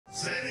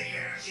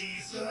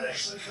He's not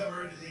actually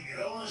cover anything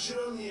at all and should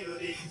only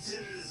be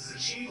considered as a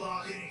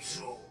G-locking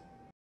tool.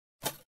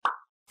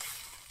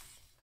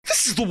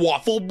 This is the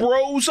Waffle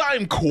Bros.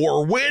 I'm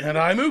Corwin. And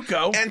I'm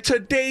Uko. And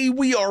today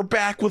we are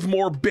back with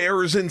more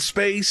Bears in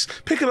Space,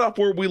 picking up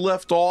where we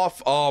left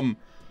off.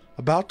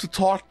 About to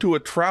talk to a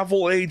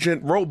travel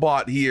agent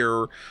robot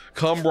here.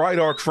 Come ride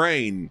our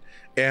train.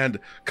 And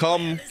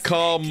come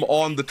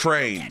on the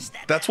train.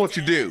 That's what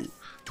you do.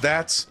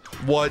 That's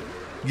what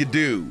you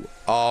do.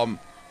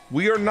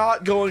 We are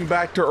not going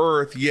back to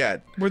Earth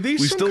yet. Were these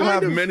we some still kind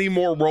have of- many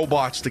more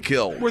robots to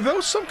kill. Were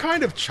those some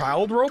kind of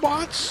child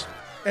robots?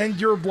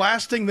 And you're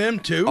blasting them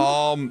too?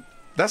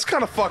 That's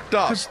kind of fucked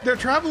up. Because their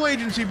travel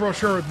agency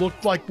brochure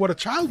looked like what a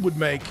child would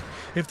make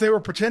if they were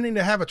pretending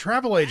to have a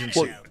travel agency.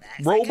 Look,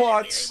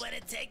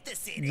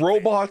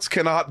 robots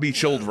cannot be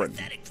children.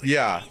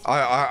 Yeah,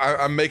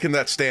 I'm making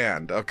that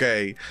stand,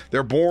 okay?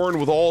 They're born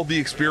with all the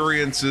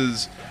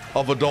experiences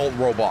of adult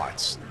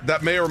robots.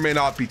 That may or may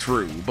not be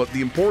true, but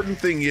the important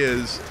thing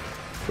is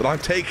that I'm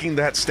taking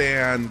that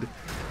stand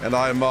and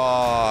I'm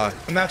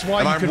and that's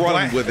why I'm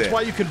running with it. That's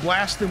why you can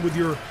blast them with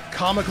your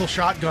comical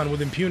shotgun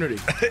with impunity.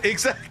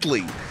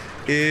 Exactly. Look,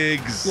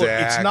 it's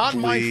not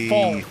my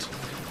fault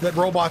that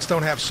robots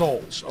don't have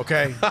souls,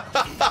 okay?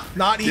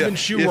 Not even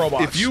shoe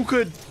robots.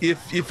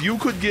 If you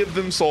could give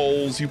them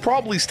souls, you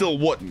probably still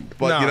wouldn't.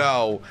 But No. you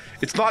know,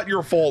 it's not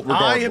your fault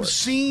regardless. I have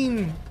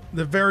seen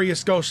the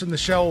various Ghost in the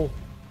Shell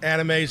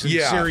animes and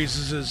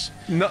series,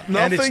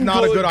 and it's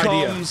not a good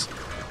idea. Comes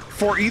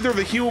for either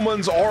the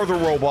humans or the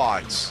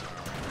robots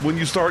when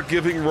you start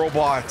giving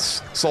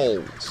robots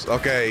souls.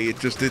 Okay,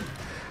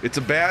 it's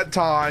a bad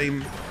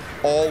time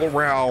all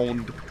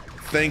around.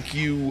 Thank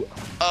you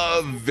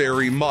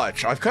very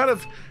much. I've kind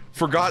of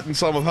forgotten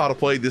some of how to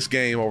play this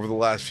game over the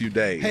last few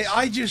days. Hey,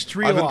 I just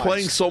realized I've been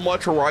playing so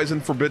much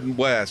Horizon Forbidden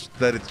West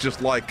that it's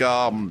just like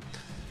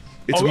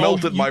it's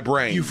melted my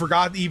brain. You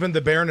forgot even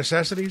the bare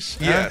necessities?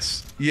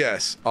 Yes,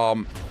 yes.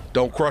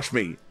 Don't crush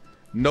me.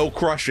 No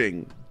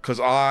crushing, because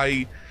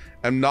I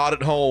am not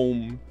at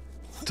home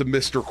to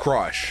Mr.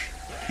 Crush,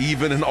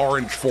 even in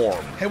orange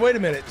form. Hey, wait a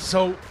minute.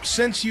 So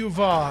since you've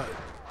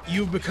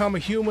become a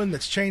human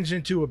that's changed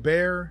into a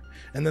bear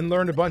and then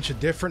learned a bunch of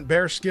different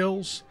bear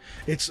skills,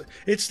 it's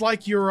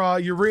like you're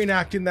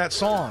reenacting that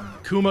song,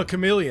 Kuma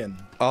Chameleon.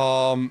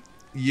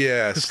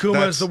 Yes. Because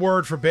Kuma is the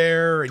word for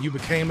bear, and you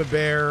became a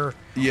bear.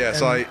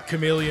 Yes, and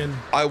chameleon.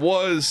 I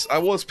was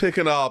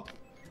picking up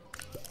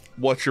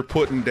what you're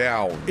putting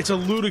down. It's a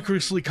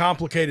ludicrously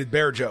complicated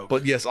bear joke.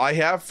 But yes, I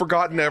have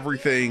forgotten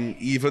everything,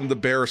 even the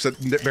bare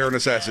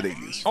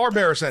necessities. Or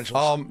bear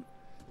essentials.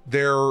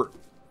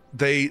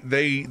 They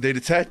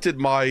detected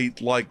my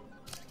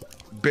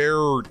bear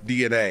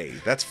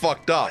DNA. That's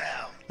fucked up.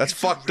 Wow, That's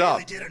fucked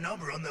up. Did a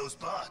number on those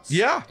bots.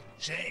 Yeah.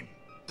 Shame.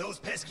 Those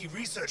pesky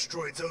research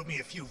droids owed me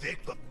a few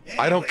Vic bucks.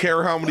 I don't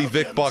care how many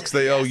Vic bucks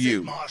they owe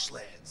you.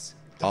 Marshlands.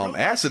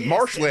 Acid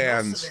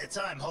marshlands. Most of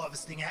their time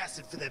harvesting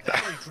acid for their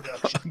battery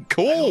production.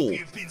 Cool. I hope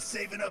you've been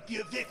saving up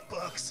your Vic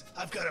bucks.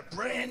 I've got a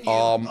brand new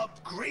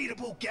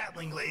upgradable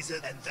Gatling laser,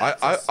 and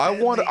that's I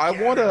want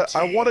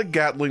a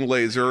Gatling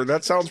laser.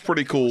 That sounds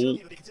pretty cool.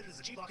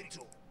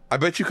 I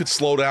bet you could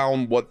slow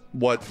down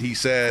what he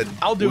said.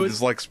 I'll do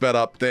with it. His sped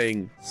up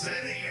thing.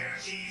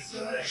 He's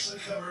not actually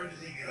cover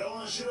anything at all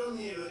and should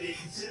only be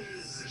considered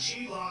as a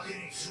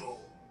G-locking tool.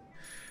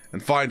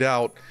 And find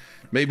out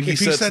maybe he If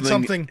said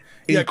something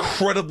yeah,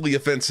 incredibly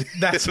offensive.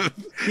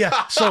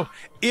 Yeah. So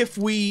if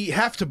we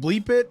have to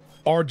bleep it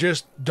or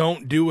just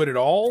don't do it at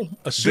all,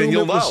 assume Then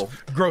you'll it was know.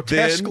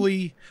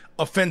 grotesquely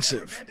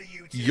offensive.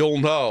 You'll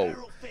know.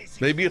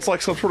 Maybe it's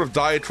like some sort of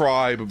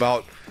diatribe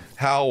about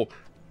how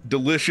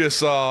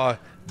delicious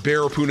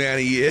bear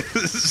punani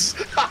is.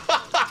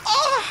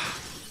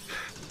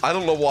 I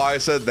don't know why I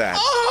said that.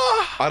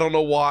 I don't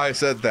know why I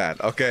said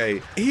that.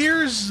 Okay.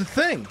 Here's the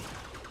thing.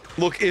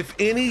 Look, if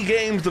any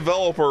games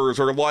developers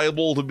are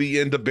liable to be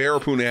into bear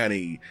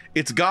punani,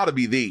 it's gotta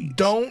be these.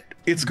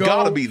 It's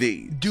gotta be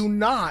these. Do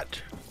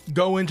not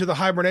go into the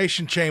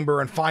hibernation chamber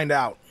and find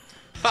out.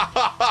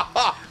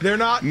 They're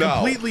not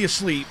completely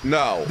asleep.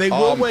 No. They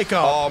will wake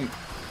up.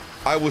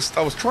 I was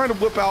trying to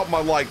whip out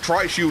my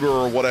tri-shooter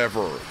or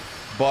whatever.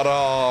 But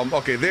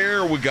okay,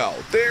 there we go.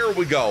 There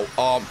we go.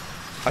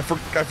 I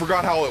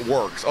forgot how it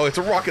works. Oh, it's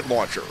a rocket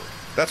launcher.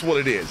 That's what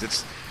it is.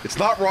 It's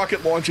not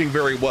rocket launching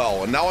very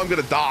well, and now I'm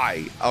gonna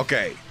die.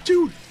 Okay.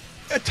 Dude,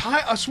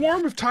 a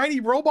swarm of tiny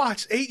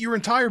robots ate your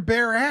entire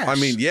bare ass. I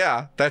mean,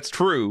 yeah, that's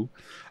true.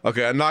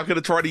 Okay, I'm not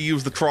gonna try to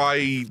use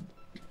the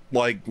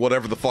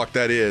whatever the fuck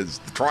that is,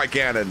 the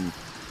tri-cannon.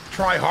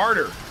 Try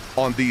harder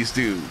on these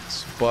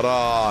dudes.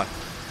 But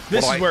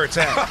this is where it's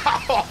at.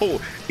 Oh,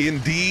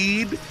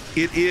 indeed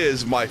it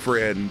is, my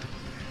friend.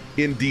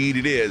 Indeed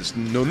it is.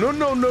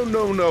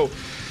 No.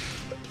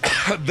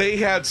 They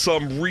had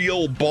some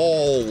real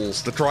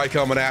balls to try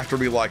coming after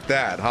me like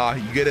that, huh?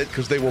 You get it?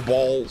 Because they were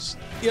balls.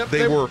 Yep,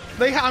 they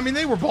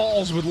were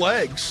balls with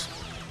legs.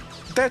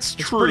 That's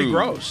it's true. Pretty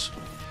gross.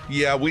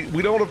 Yeah,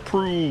 we don't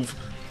approve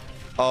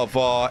of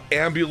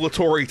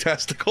ambulatory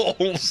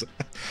testicles.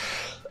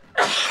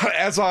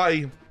 As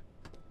I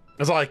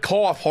as I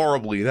cough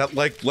horribly. That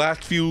like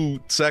last few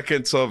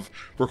seconds of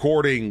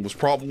recording was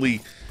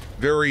probably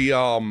very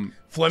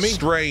Flemmy?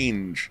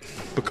 Strange.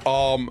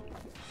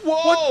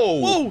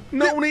 Whoa!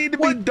 No need to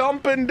be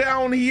dumping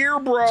down here,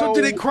 bro. So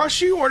did it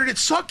crush you or did it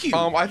suck you?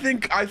 I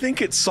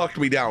think it sucked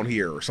me down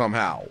here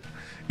somehow.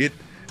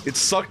 It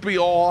sucked me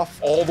off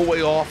all the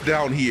way off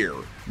down here.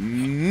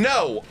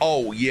 No.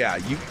 Oh yeah,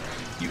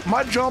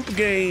 my jump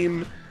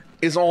game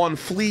is on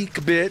fleek,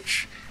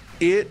 bitch.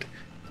 It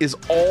is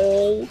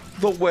all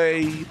the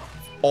way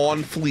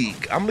on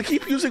fleek. I'm gonna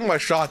keep using my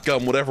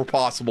shotgun whatever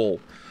possible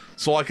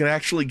so I can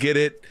actually get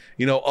it,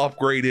 you know,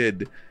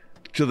 upgraded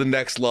to the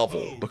next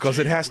level because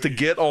it has to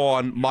get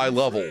on my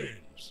level.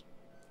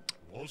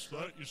 What's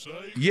that you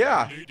say?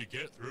 Yeah. You need to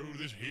get through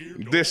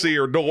this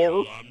here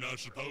door. Well, I'm not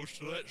supposed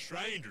to let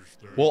strangers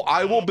through. Well,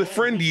 I will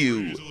befriend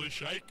you. Easily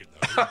shaken,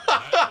 though.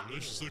 That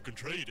listen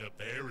tree up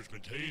there has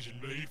been teasing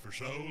me for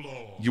so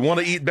long. You want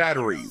to eat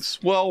batteries?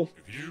 Well,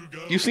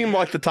 you seem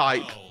like the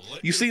type.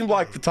 You seem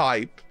like the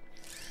type.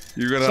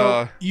 You're gonna.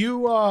 So you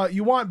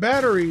want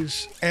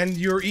batteries and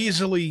you're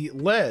easily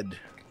led.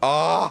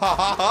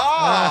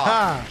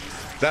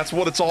 That's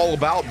what it's all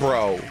about,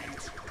 bro.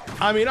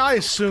 I mean, I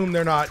assume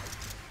they're not.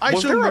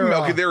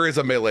 Okay, there is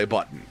a melee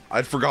button.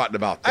 I'd forgotten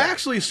about that. I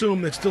actually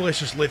assume it's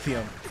delicious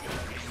lithium.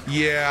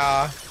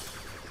 Yeah.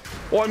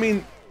 Well, I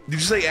mean, did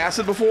you say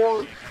acid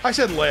before? I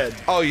said lead.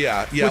 Oh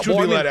yeah, yeah. Which would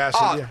be lead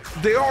acid.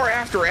 Yeah. They are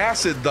after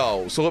acid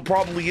though, so it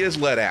probably is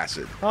lead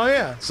acid. Oh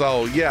yeah.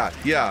 So yeah.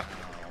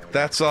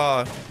 That's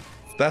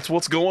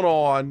what's going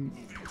on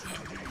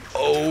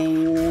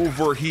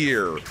over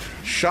here.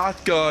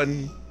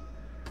 Shotgun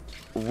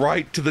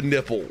right to the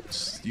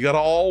nipples. You gotta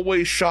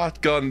always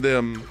shotgun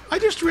them. I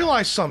just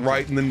realized something.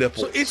 Right in the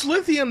nipples. So it's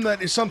lithium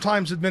that is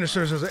sometimes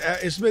administered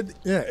as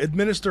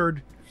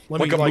administered.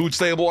 Like a mood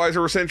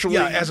stabilizer, essentially.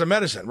 Yeah, as a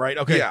medicine, right?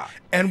 Okay. Yeah.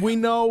 And we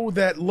know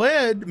that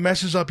lead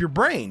messes up your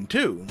brain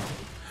too.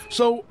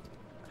 So,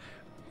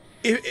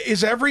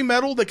 is every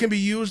metal that can be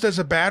used as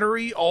a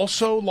battery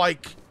also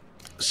like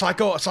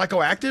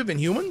psychoactive in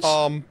humans?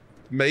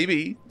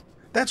 Maybe.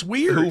 That's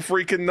weird. Who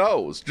freaking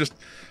knows? Just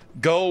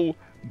go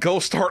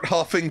start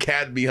huffing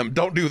cadmium.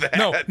 Don't do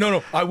that.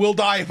 No. I will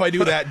die if I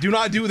do that. Do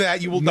not do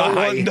that. You will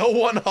die. No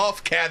one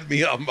huff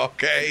cadmium,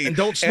 okay? And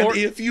don't snort.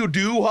 And if you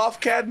do huff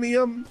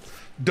cadmium,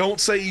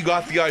 don't say you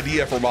got the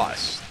idea from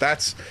us.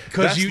 That's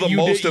the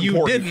most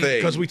important thing.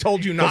 Because we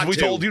told you not to. We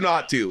told you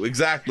not to.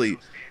 Exactly.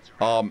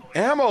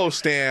 Ammo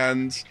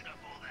stands.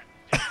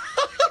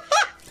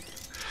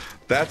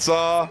 That's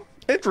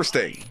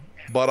interesting.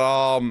 But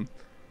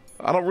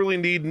I don't really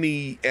need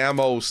any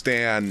ammo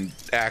stand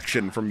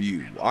action from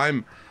you.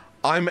 I'm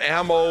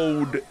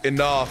ammoed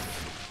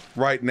enough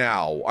right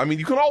now. I mean,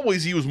 you can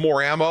always use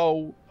more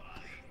ammo.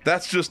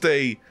 That's just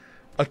a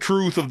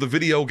truth of the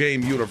video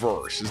game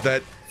universe, is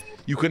that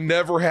you can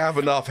never have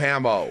enough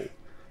ammo.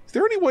 Is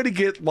there any way to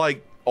get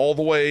like all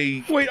the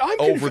way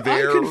over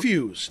there? I'm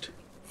confused.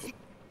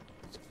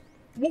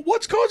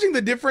 What's causing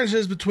the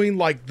differences between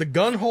like the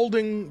gun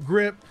holding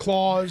grip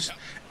claws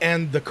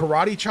and the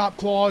karate chop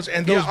claws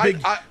and those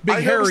big I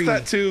hairy? noticed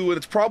that too, and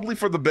it's probably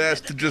for the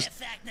best to just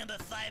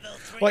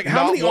like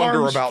how many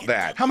wonder arms about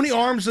that. How many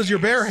arms does your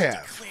bear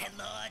have?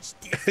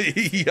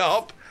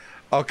 Yup.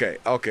 Okay,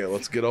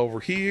 let's get over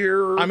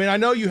here. I mean, I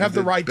know you have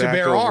the right to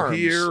bear arms.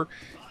 Here.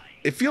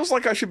 It feels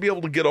like I should be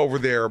able to get over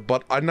there,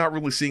 but I'm not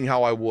really seeing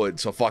how I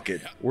would, so fuck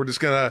it. We're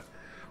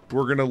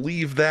gonna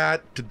leave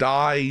that to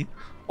die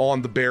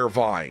on the bear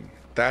vine.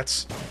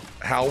 That's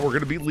how we're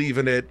gonna be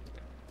leaving it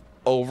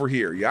over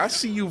here. Yeah, I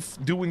see you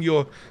doing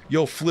your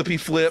flippy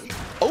flip.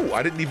 Oh,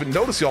 I didn't even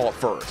notice y'all at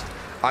first.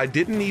 I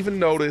didn't even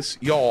notice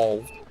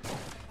y'all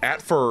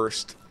at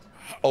first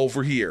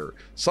over here.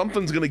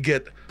 Something's gonna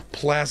get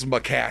plasma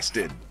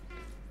casted.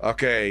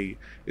 Okay,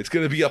 it's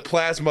gonna be a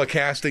plasma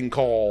casting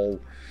call,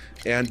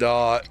 and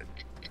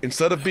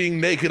instead of being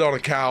naked on a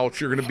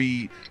couch, you're gonna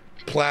be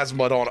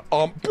plasma'd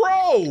on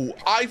bro!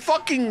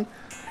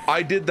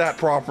 I did that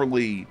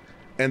properly,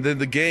 and then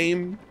the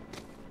game,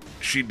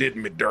 she did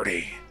me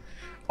dirty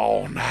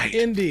all night.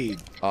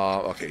 Indeed.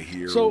 Okay,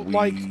 here so, we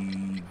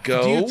like,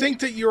 go. Do you think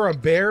that you're a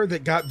bear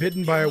that got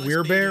bitten by a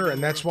werebear,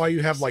 and that's why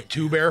you have like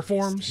two bear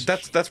forms?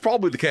 That's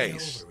probably the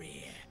case.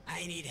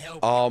 I need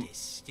help with this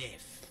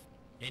stiff.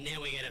 And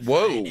then we gotta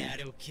whoa. find out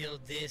who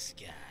killed this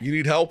guy. You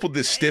need help with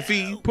this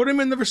stiffy? Put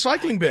him in the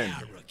recycling bin.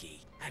 Now,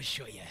 rookie, I'm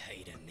sure you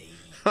heard of me.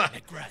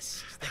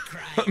 McRust, the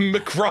crime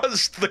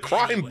McRust, the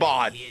crime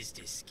bot. Here's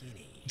the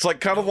skinny. It's like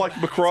kind of like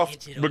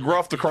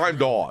McGruff, the crime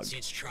dog.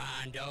 Since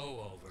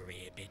Trondo over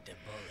here bit the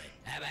bullet.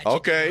 How about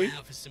Okay. you come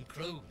out for some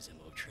clues and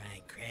we'll try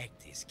and crack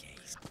this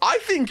case. I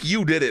think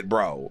you did it,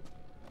 bro.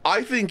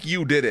 I think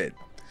you did it.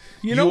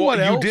 You know what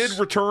else? You did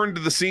return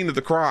to the scene of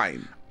the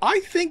crime. I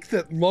think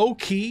that low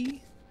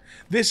key,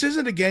 this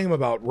isn't a game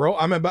about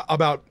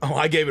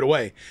I gave it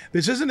away.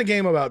 This isn't a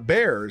game about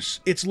bears.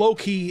 It's low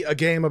key a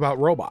game about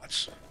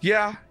robots.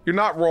 Yeah, you're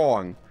not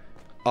wrong.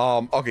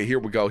 Okay, here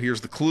we go.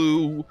 Here's the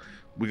clue.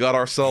 We got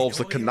ourselves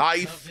a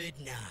knife.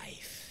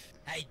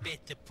 I bet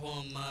the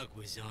poor mug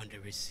was on the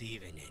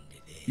receiving end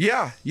of this.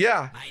 Yeah,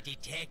 yeah. My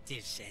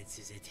detective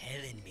senses are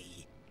telling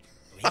me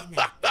we're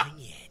not done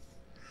yet.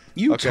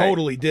 You Okay.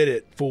 totally did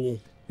it, fool.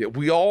 Yeah,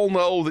 we all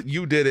know that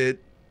you did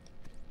it.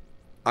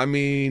 I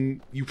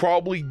mean, you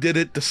probably did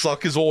it to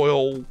suck his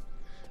oil.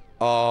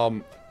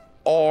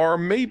 Or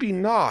maybe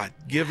not,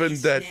 given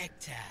Nice that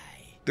necktie.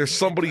 there's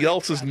somebody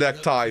else's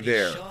necktie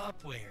there. Sharp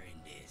wearing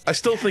this. I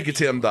still think it's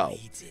him, though.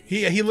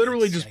 He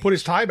literally just put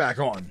his tie back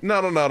on. No.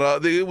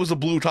 It was a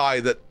blue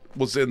tie that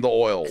was in the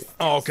oil.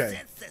 Oh,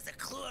 okay. There's a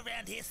clue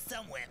around here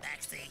somewhere,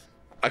 Maxie.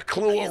 A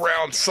clue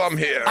around some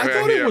here. I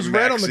thought it was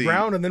red on the Maxie.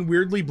 ground and then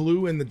weirdly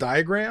blue in the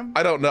diagram.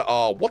 I don't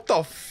know. What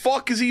the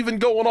fuck is even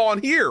going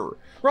on here?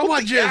 Robot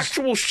What the jizz.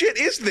 actual shit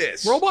is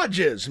this? Robot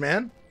jizz,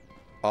 man.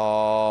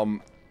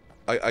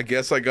 I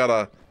guess I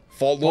gotta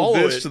follow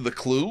this to the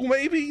clue,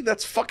 maybe?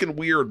 That's fucking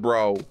weird,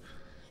 bro.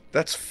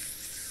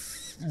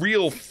 That's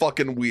real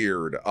fucking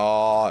weird.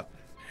 I'm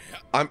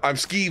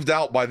skeeved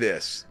out by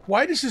this.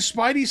 Why does his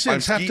Spidey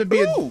sense have to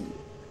be Ooh,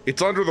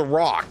 it's under the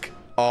rock.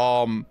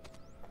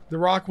 The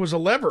rock was a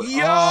lever.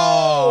 Yo,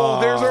 Oh.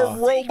 there's a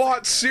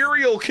robot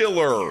serial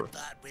killer.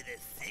 Thought with a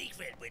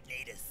secret would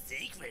need a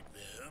secret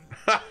room.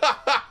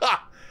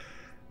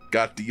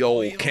 Got the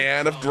old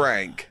can of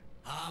drink.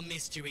 Our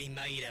mystery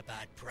made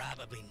about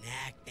probably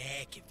knock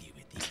back a few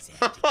of these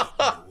after getting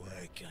to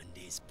work on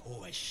this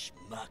poor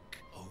schmuck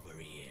over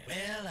here.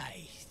 Well,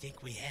 I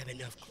think we have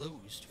enough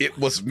clues. It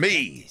was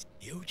me.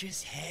 You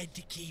just had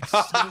to keep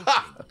snooping.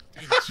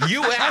 didn't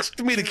You asked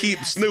me to keep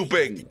Curiosity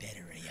snooping. got the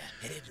better of ya,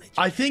 and it let you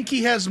I think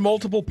he has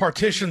multiple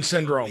partition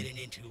syndrome. with an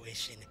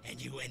intuition,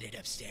 and you ended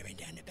up staring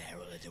down the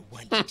barrel of the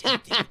one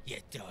detective you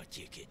thought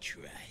you could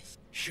trust.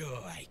 Sure,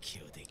 I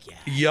killed the guy.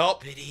 Yup.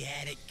 But he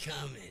had it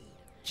coming.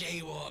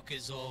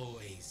 Jaywalkers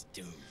always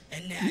do.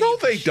 And now No, you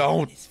can they share in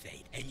don't. his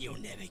fate, and you'll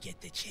never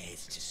get the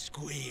chance to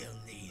squeal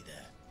neither.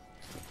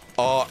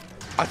 I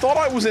thought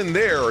I was in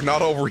there,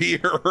 not over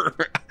here.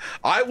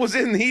 I was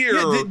in here,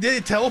 Yeah, did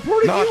it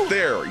teleport not you?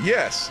 there.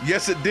 Yes,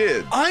 it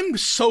did. I'm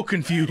so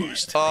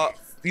confused.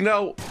 You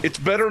know, it's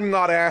better to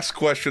not ask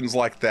questions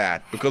like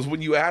that, because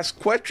when you ask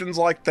questions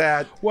like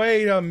that,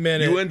 Wait a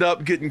minute. you end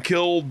up getting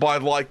killed by,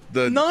 like,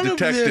 the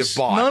detective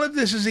bot. None of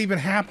this is even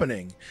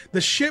happening.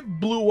 The ship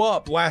blew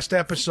up last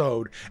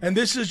episode, and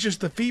this is just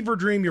the fever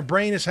dream your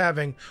brain is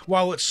having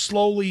while it's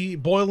slowly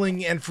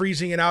boiling and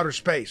freezing in outer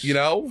space. You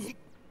know?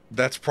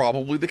 That's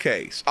probably the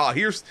case.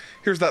 Here's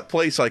that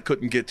place I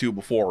couldn't get to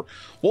before.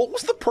 What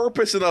was the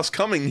purpose in us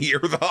coming here,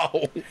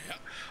 though?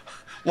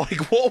 Like,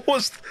 what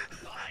was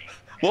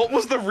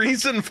the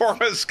reason for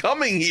us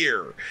coming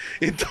here?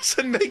 It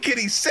doesn't make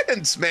any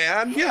sense,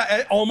 man.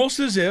 Yeah, almost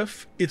as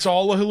if it's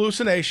all a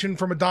hallucination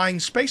from a dying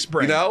space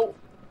brain. You know,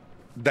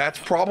 that's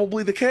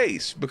probably the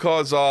case,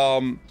 because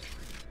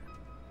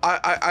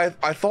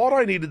I thought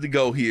I needed to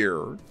go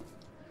here,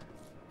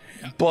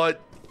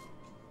 but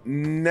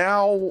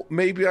now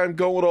maybe I'm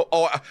going to.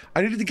 Oh,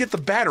 I needed to get the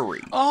battery.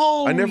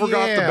 Oh, I never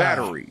got the yeah.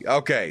 battery.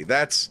 Okay,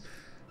 that's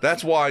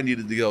why I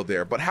needed to go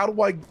there. But how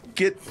do I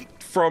get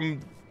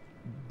from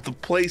the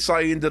place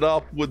I ended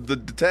up with the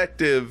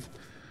detective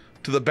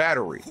to the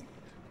battery?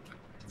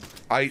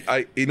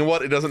 You know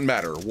what? It doesn't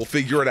matter. We'll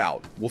figure it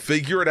out.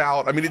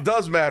 I mean, it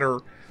does matter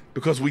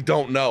because we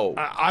don't know.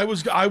 I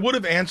would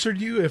have answered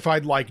you if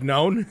I'd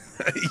known.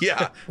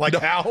 Yeah. Like no,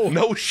 how?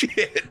 No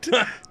shit.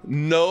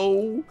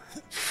 No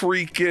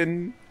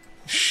freaking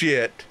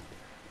shit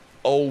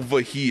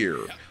over here.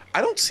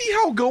 I don't see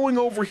how going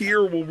over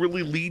here will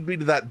really lead me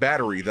to that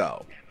battery,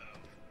 though.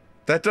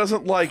 That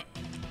doesn't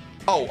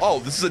Oh,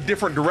 this is a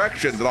different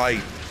direction that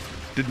I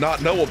did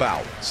not know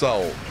about.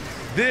 So,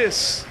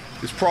 this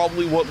is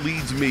probably what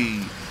leads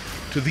me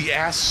to the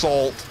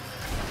assault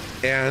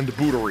and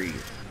bootery.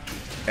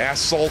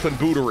 Assault and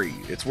bootery.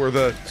 It's where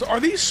the... So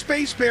are these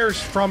space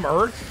bears from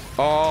Earth?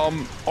 Or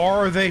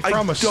are they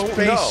from a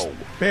space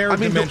bear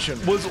dimension?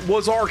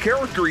 Was our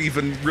character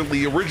even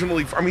really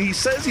originally... I mean, he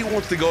says he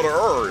wants to go to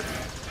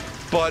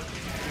Earth, but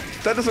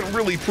that doesn't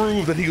really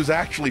prove that he was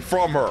actually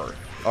from Earth.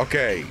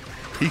 Okay.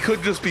 He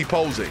could just be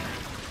posing.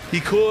 He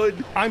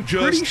could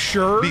pretty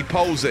sure be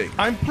posing.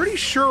 I'm pretty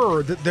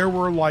sure that there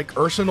were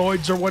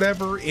Ursinoids or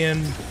whatever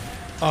in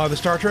the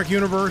Star Trek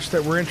universe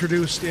that were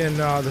introduced in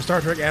the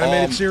Star Trek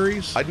animated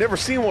series. I'd never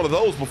seen one of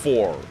those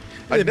before.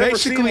 It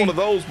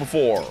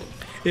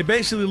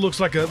basically looks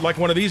like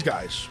one of these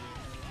guys.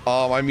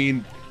 I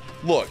mean,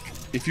 look,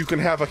 if you can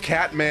have a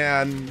cat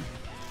man,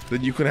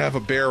 then you can have a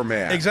bear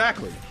man.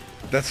 Exactly.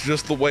 That's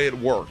just the way it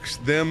works.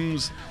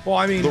 Well,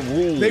 I mean, the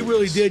rules. They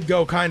really did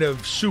go kind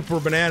of super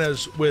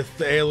bananas with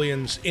the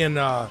aliens in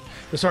the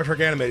Star Trek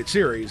animated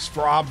series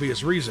for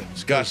obvious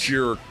reasons. Got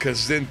your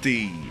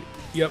Kazinti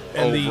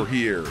and over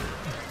here.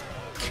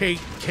 Kate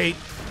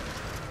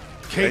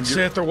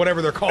Sith or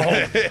whatever they're called.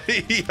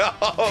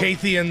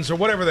 Kathians or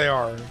whatever they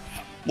are.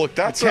 Look,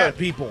 that's cat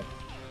people.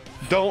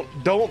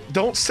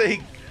 Don't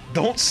say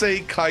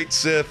Kite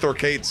Sith or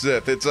Kate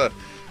Sith. It's a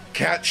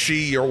Cat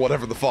She or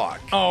whatever the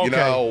fuck. Oh, okay. You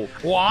know,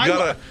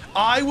 well,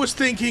 I was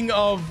thinking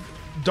of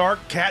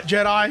dark cat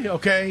Jedi,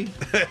 okay?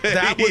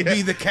 That would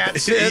be the cat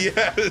Sith.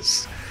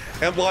 Yes.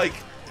 And like,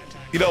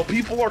 you know,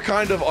 people are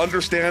kind of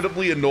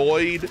understandably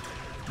annoyed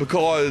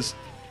because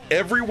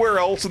everywhere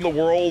else in the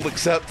world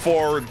except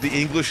for the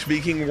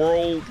English-speaking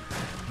world,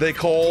 they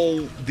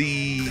call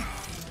the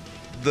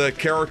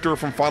character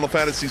from Final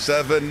Fantasy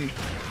VII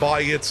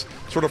by its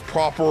sort of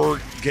proper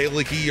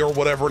Gaelic-y or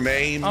whatever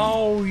name.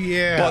 Oh,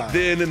 yeah. But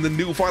then in the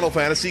new Final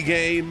Fantasy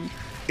game,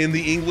 in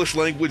the English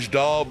language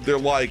dub, they're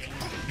like,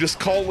 just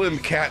call him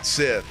Cat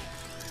Sith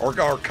or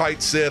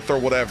Kite Sith or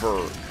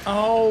whatever.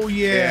 Oh,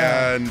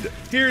 yeah. And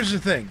here's the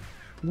thing.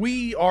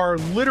 We are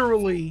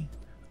literally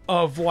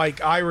of,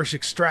 like, Irish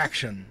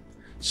extraction.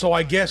 So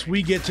I guess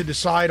we get to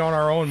decide on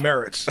our own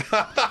merits.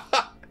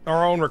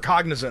 Our own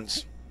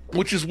recognizance.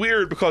 Which is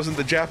weird because in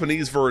the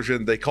Japanese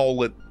version, they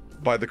call it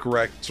by the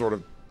correct sort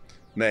of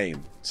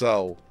name.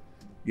 So,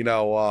 you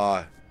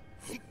know,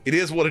 it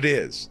is what it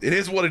is. It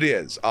is what it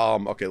is.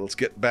 Okay, let's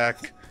get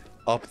back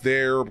up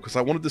there because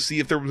I wanted to see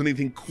if there was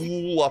anything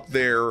cool up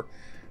there.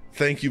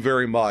 Thank you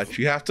very much.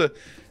 You have to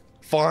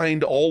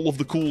find all of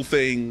the cool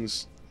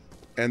things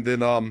and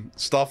then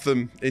stuff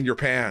them in your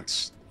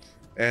pants.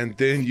 And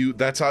then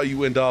that's how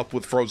you end up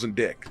with frozen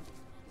dick.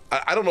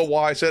 I don't know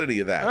why I said any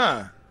of that.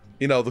 Huh.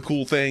 You know, the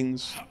cool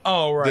things.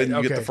 Oh, right. Then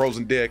you get the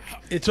frozen dick.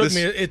 It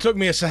took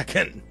me a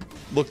second.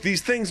 Look,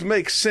 these things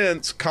make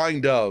sense,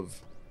 kind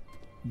of,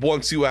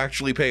 once you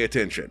actually pay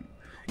attention.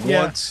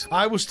 Yeah, Once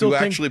I was still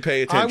actually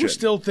pay attention. I was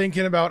still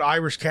thinking about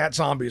Irish cat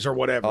zombies or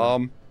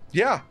whatever.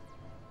 Yeah.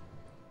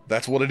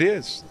 That's what it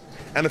is.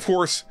 And of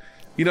course,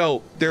 you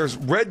know, there's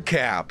red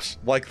caps,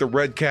 like the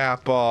red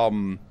cap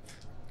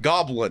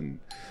goblin.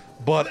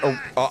 But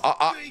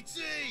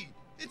it's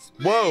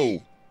me,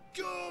 whoa.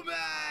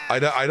 Gormac!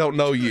 I don't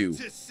know you.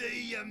 Good to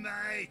see you,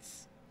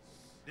 mates.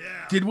 Yeah.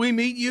 Did we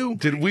meet you?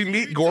 Did we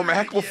meet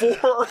Gormac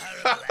before?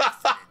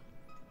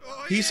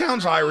 Oh, He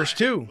sounds Irish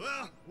too.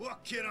 Well,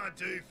 what can I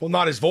do? Well,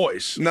 not his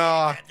voice.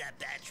 Nah. Grab that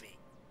battery.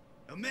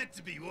 I'm meant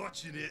to be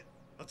watching it.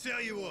 I'll tell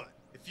you what.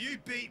 If you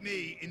beat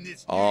me in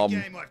this new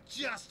game I've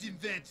just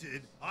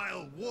invented,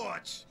 I'll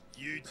watch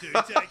you two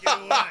take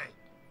it away.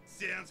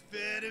 Sounds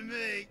fair to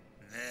me.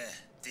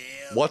 Deal.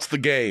 What's the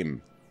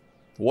game?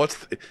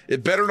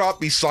 It better not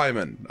be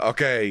Simon,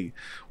 okay?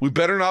 We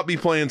better not be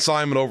playing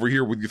Simon over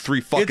here with your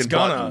 3 fucking It's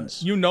gonna.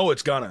 buttons. You know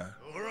it's gonna.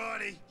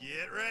 Alrighty,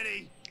 get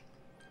ready.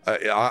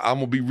 I'm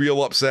gonna be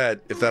real upset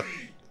if that.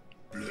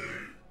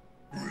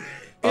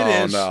 It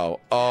is. No!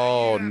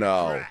 Oh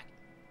no!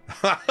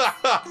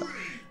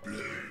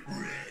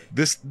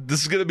 This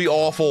is gonna be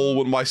awful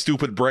when my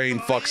stupid brain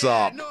fucks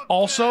up.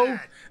 Also,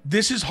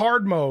 this is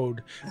hard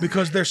mode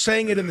because they're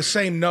saying it in the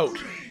same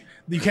note.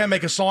 You can't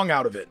make a song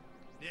out of it.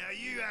 Now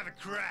you have a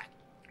crack.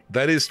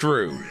 That is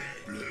true.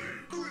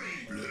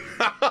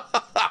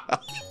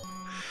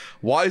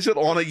 Why is it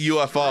on a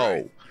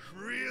UFO?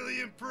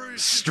 Really improved.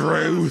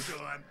 Struth.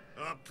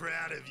 I'm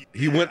proud of you.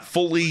 He went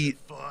fully.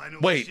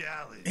 Final Wait.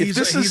 challenge.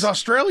 He's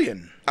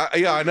Australian.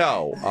 Yeah, I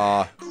know.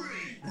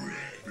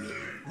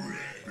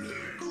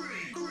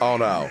 Oh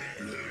no.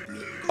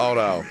 Oh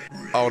no.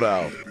 Oh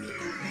no.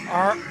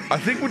 I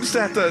think we just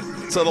have to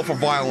settle for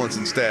violence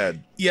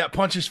instead. Yeah,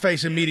 punch his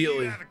face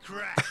immediately. You have a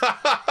crack.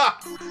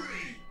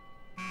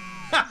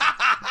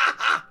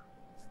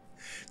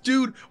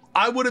 Dude,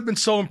 I would have been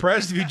so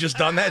impressed if you just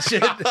done that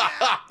shit.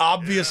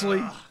 Obviously.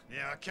 Now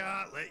I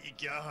can't let you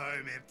go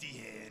home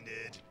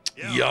empty-handed.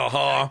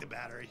 Yeah. Take the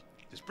battery.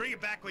 Just bring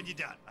it back when you're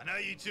done. I know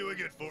you two are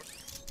good for it.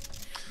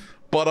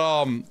 But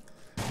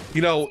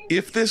you know,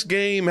 if this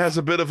game has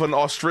a bit of an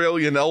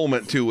Australian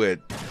element to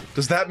it,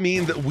 does that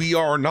mean that we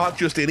are not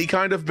just any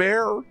kind of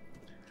bear?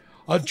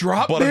 A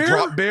drop But bear? a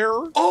drop bear?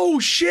 Oh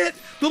shit!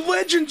 The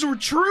legends were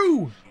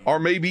true! Or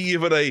maybe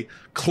even a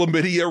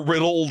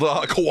chlamydia-riddled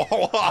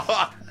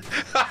koala?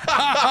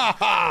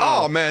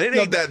 Oh man, it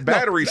ain't that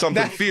battery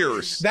something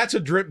fierce. That's a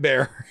drip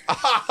bear.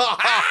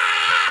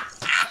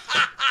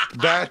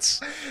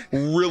 That's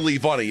really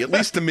funny, at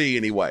least to me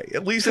anyway.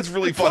 At least it's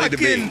really funny to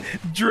me.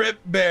 Fucking drip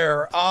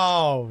bear.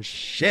 Oh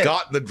shit.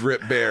 Got the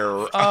drip bear.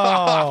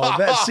 Oh,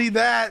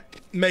 that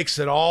makes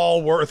it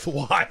all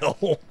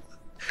worthwhile.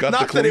 Got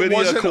Not the that it chlamydia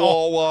wasn't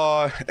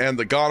koala and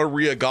the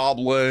gonorrhea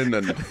goblin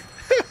and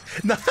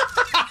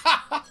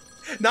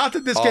Not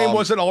that this game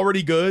wasn't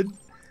already good.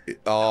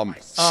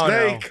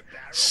 snake.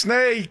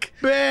 Snake.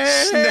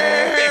 Bear.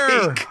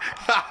 Snake.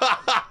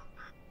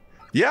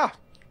 Yeah.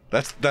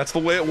 That's the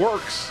way it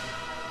works.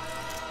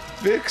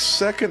 Vic's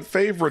second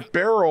favorite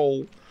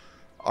barrel.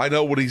 I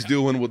know what he's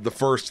doing with the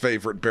first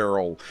favorite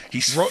barrel.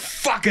 He's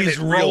fucking it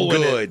real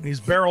good. He's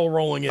barrel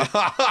rolling it.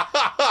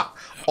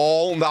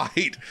 All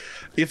night.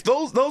 If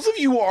those of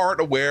you who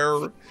aren't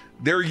aware,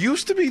 there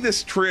used to be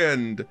this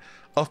trend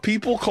of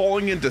people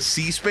calling into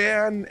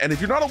C-SPAN, and if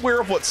you're not aware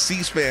of what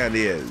C-SPAN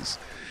is,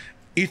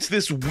 it's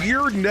this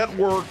weird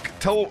network,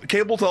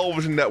 cable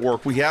television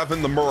network we have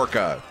in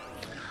America,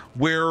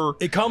 where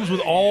it comes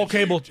with all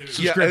cable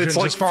subscriptions, it's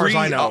like as far as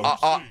I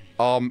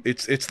know.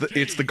 It's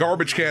the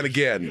garbage can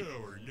again.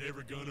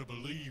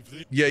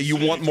 Yeah, you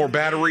want more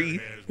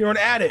battery? You're an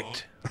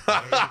addict. They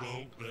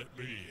won't let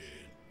me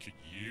in. Can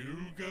you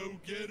go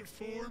get it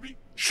for me?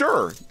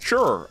 Sure.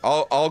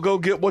 I'll go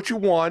get what you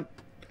want.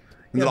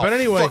 Yeah, No, but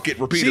anyway, fuck it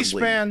repeatedly.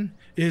 C-SPAN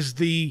is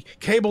the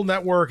cable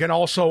network, and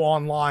also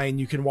online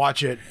you can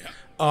watch it.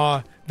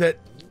 That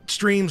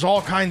streams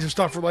all kinds of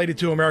stuff related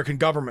to American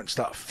government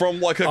stuff.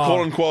 From like a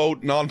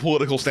quote-unquote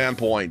non-political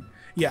standpoint.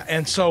 Yeah,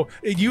 and so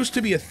it used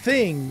to be a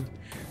thing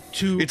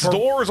to... Its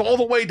doors all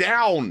the way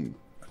down.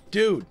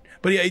 Dude.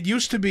 But yeah, it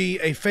used to be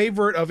a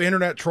favorite of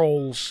internet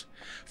trolls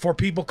for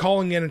people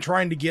calling in and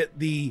trying to get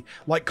the,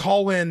 like,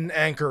 call-in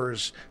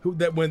anchors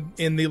that went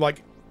in the,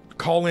 like,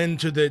 call in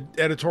to the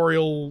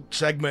editorial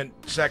segment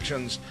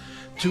sections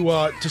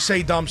to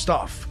say dumb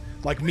stuff,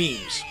 like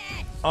memes.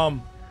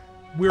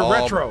 We're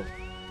retro.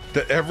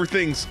 That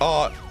everything's,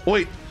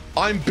 wait,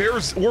 I'm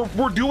Bears,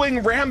 we're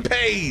doing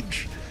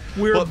Rampage.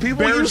 But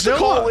people used to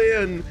call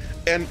in,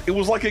 and it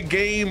was like a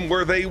game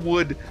where they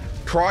would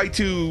try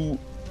to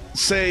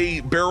say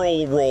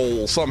barrel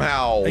roll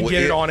somehow. And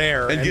get it on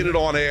air. And get it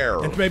on air.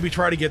 And maybe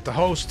try to get the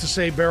host to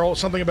say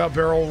something about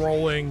barrel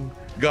rolling.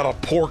 Got a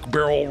pork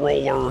barrel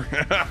roller.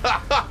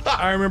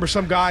 I remember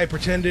some guy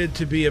pretended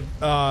to be a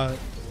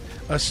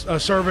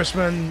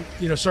serviceman,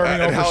 serving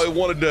and over... how he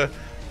wanted to...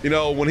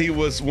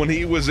 when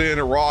he was in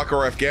Iraq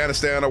or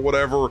Afghanistan or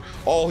whatever,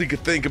 all he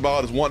could think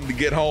about is wanting to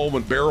get home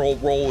and barrel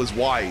roll his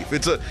wife.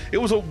 It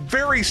was a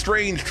very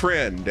strange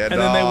trend,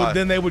 and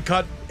then they would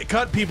cut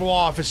people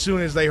off as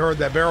soon as they heard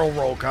that barrel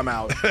roll come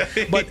out.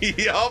 But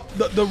yep.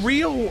 the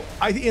real,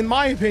 in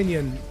my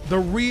opinion, the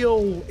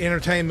real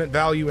entertainment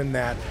value in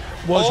that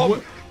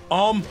was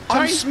I'm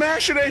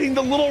smashinating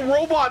the little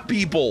robot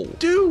people,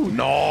 dude.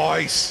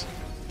 Nice.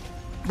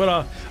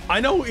 But I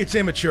know it's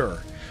immature.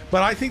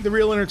 But I think the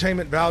real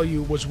entertainment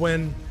value was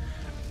when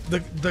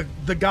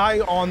the guy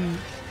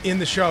in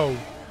the show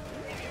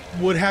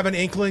would have an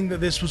inkling that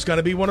this was going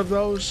to be one of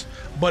those,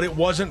 but it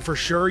wasn't for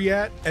sure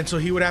yet, and so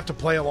he would have to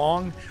play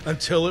along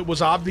until it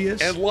was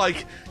obvious. And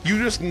like,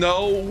 you just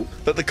know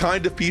that the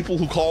kind of people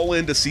who call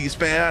into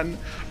C-SPAN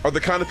are the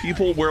kind of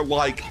people where,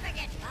 like,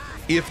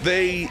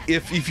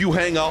 if you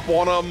hang up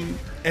on them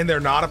and they're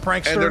not a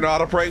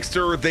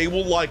prankster, they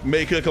will like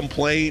make a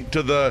complaint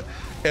to the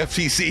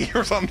FCC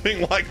or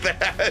something like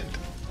that.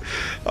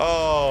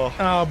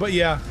 But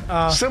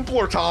yeah.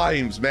 Simpler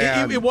times,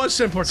 man. It was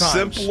simpler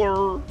times.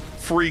 Simpler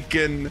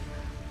freaking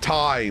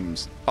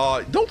times.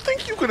 Don't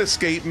think you can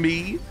escape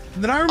me.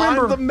 Then I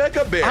remember... I'm the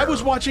Mega Bear. I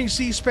was watching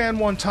C-SPAN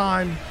one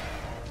time,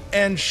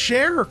 and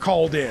Cher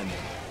called in.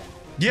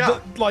 Yeah.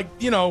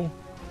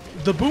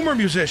 The boomer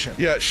musician.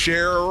 Yeah,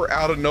 Cher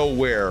out of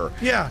nowhere.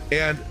 Yeah.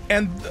 And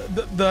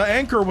the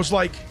anchor was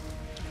like,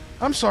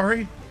 I'm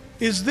sorry,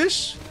 is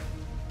this...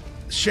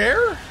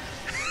 Cher?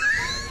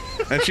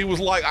 And she was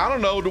like, I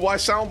don't know, do I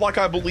sound like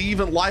I believe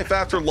in life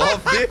after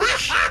love,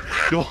 bitch?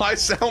 Do I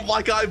sound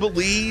like I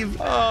believe in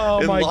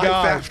life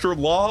after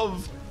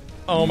love?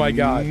 Oh my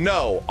God.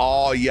 No.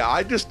 Oh yeah,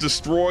 I just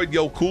destroyed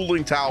your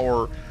cooling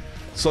tower.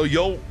 So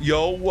your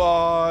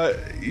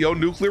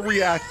nuclear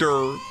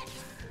reactor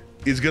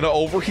is gonna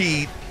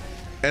overheat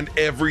and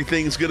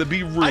everything's gonna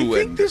be ruined.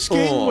 I think this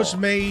game was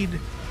made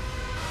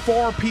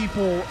for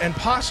people and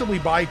possibly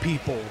by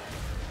people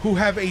who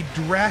have a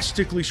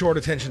drastically short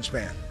attention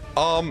span.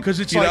 Because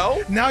it's now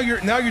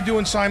you're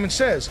doing Simon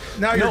Says.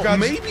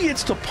 Maybe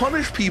it's to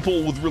punish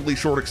people with really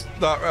short.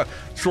 What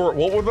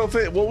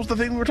was the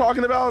thing we were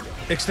talking about?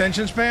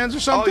 Extension spans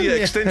or something? Oh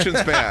yeah, extension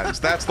spans.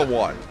 That's the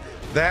one.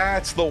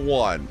 That's the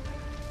one.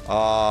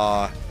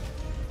 I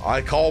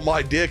call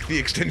my dick the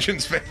extension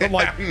span. But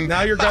like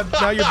now you're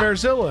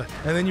Bearzilla,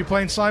 and then you're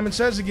playing Simon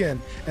Says again,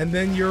 and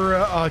then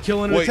you're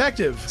killing a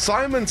detective.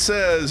 Simon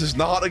Says is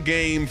not a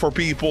game for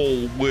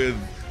people with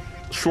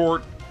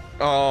short.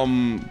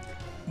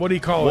 What do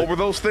you call it? What were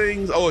those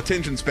things? Oh,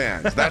 attention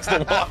spans. That's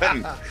the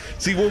one.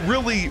 See, we're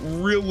really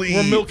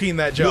milking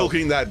that joke.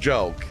 Milking that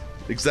joke.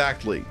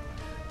 Exactly.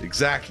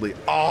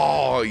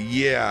 Oh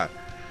yeah.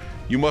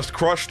 You must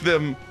crush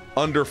them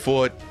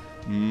underfoot.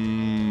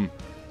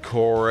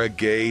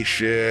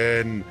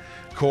 Corrugation.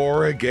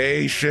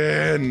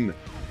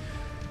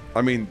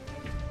 I mean,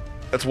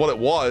 that's what it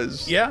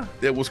was. Yeah.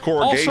 It was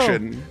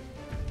corrugation.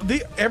 Also,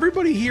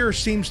 everybody here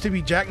seems to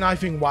be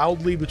jackknifing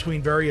wildly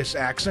between various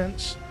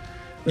accents.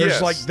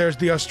 There's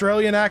the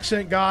Australian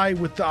accent guy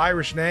with the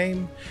Irish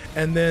name,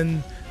 and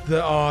then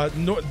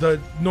the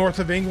North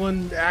of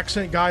England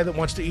accent guy that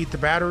wants to eat the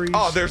batteries.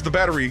 Oh, there's the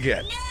battery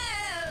again.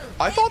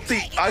 I thought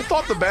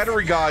the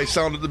battery guy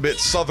sounded a bit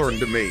southern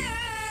to me.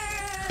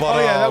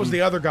 But, that was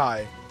the other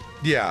guy.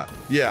 Yeah.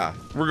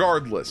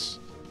 Regardless,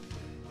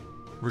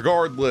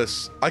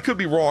 I could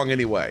be wrong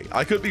anyway.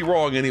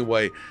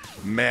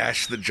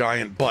 Mash the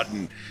giant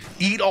button.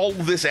 Eat all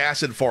of this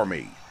acid for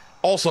me.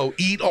 Also,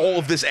 eat all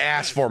of this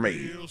ass for me.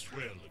 Here,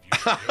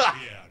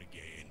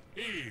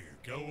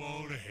 go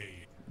on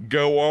ahead.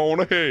 Go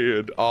on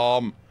ahead.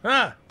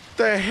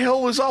 The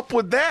hell is up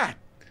with that?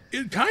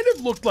 It kind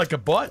of looked like a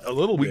butt a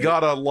little bit. We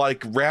got a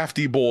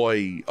rafty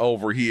boy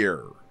over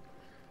here.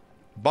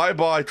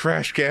 Bye-bye,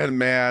 trash can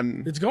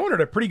man. It's going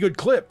at a pretty good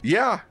clip.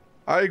 Yeah,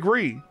 I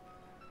agree.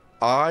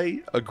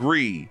 I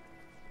agree.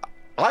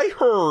 I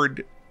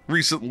heard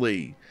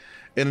recently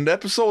in an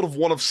episode of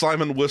one of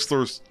Simon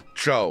Whistler's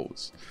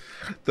shows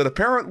that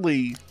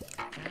apparently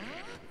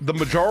the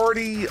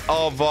majority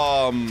of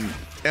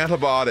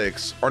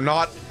antibiotics are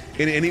not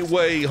in any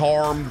way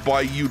harmed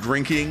by you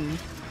drinking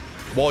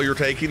while you're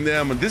taking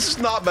them. And this is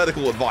not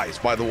medical advice,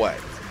 by the way.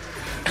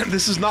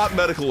 This is not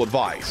medical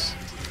advice.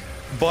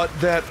 But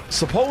that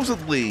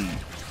supposedly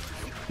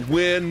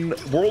when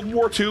World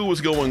War II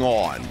was going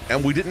on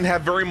and we didn't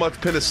have very much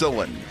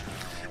penicillin,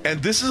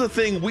 and this is a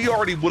thing we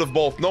already would have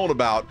both known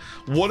about,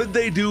 what did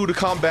they do to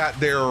combat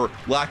their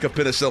lack of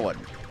penicillin?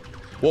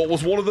 Well, it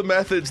was one of the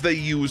methods they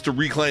used to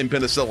reclaim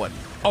penicillin.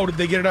 Oh, did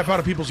they get it up out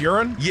of people's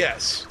urine?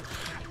 Yes.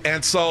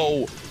 And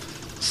so,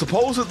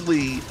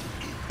 supposedly,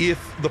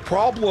 if the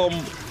problem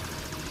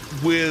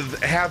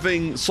with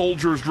having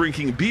soldiers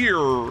drinking beer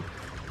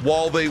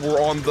while they were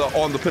on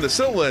the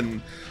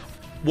penicillin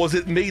was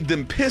it made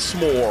them piss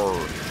more.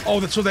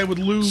 Oh, so they would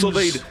lose. So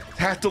they'd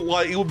have to,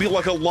 like, it would be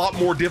like a lot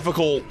more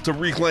difficult to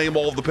reclaim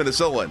all of the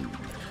penicillin.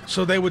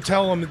 So they would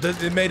tell them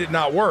that it made it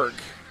not work.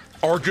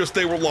 Or just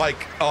they were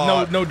like,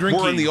 no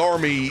drinking. We're in the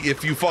army.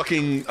 If you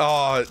fucking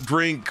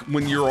drink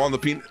when you're on the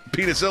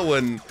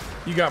penicillin,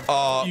 we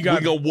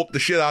go whoop the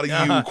shit out of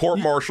you,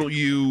 court-martial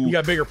you. You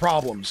got bigger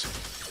problems.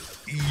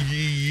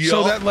 Yep.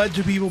 So that led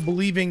to people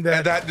believing that,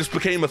 and that just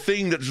became a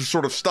thing that just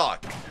sort of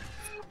stuck.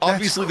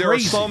 Obviously, there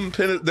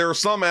are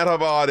some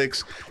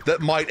antibiotics that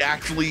might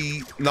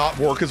actually not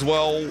work as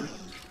well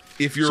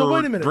if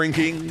you're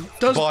drinking.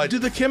 Do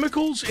the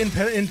chemicals in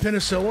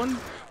penicillin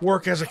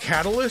work as a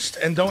catalyst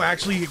and don't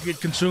actually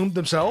get consumed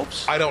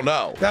themselves? I don't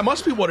know. That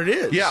must be what it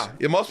is. Yeah,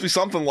 it must be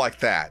something like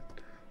that.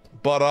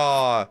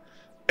 But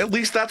at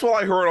least that's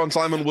what I heard on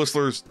Simon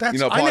Whistler's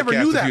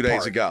podcast a few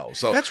days ago.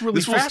 So that's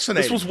really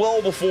fascinating. This was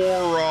well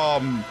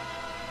before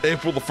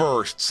April the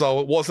 1st, so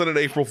it wasn't an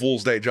April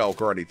Fool's Day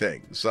joke or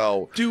anything.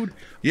 So, dude,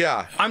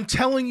 yeah, I'm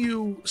telling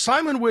you,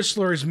 Simon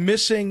Whistler is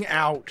missing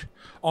out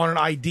on an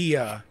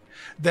idea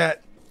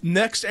that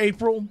next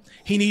April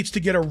he needs to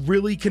get a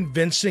really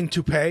convincing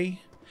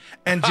toupee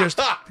and just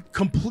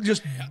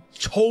just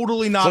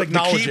totally not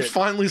acknowledge it.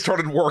 Finally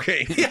started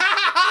working. Yeah,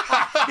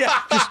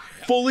 just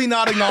fully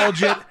not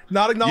acknowledge it,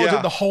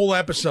 it the whole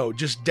episode,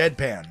 just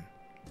deadpan.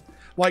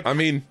 Like, I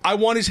mean, I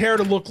want his hair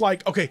to look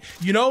like, okay,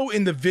 you know,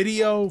 in the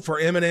video for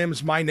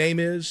Eminem's "My Name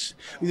Is,"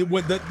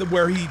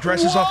 where he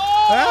dresses up.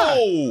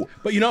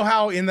 But you know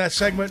how in that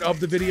segment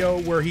of the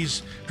video where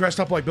he's dressed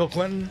up like Bill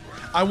Clinton,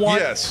 I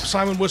want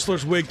Simon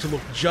Whistler's wig to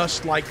look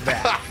just like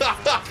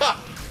that.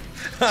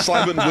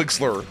 Simon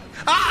Whistler.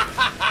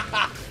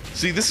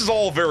 See, this is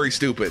all very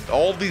stupid.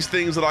 All of these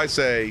things that I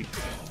say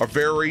are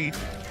very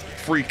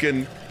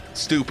freaking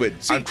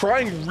stupid. See, I'm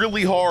trying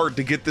really hard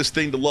to get this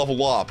thing to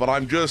level up, but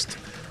I'm just,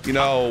 you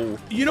know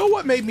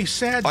what made me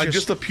sad? I'm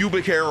just a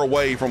pubic hair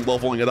away from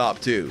leveling it up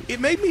too. It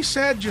made me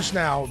sad just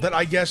now that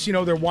I guess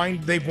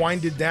they've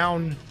winded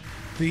down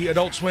the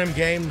Adult Swim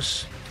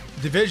games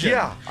division.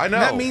 Yeah, I know.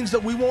 And that means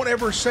that we won't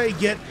ever say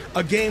get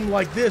a game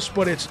like this,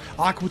 but it's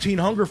Aqua Teen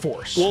Hunger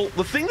Force. Well,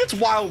 the thing that's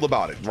wild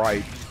about it,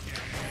 right,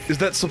 is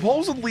that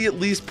supposedly at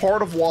least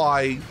part of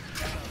why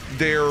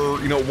they're,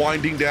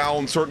 winding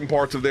down certain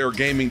parts of their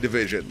gaming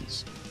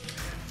divisions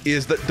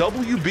is that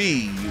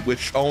WB,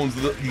 which owns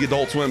the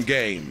Adult Swim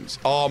games,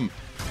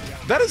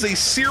 that is a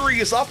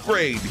serious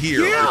upgrade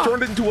here. Yeah. It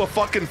turned into a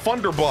fucking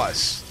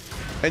Funderbus.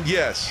 And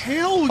yes,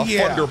 hell a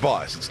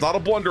Funderbus. It's not a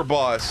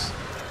blunderbuss.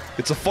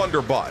 It's a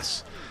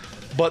Funderbus.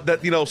 But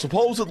that,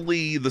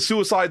 supposedly the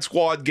Suicide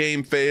Squad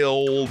game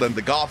failed and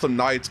the Gotham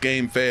Knights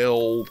game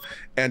failed,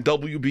 and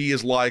WB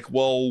is like,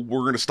 well,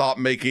 we're going to stop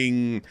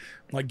making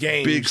like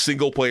games, big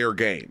single-player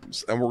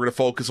games, and we're going to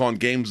focus on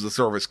games as a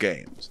service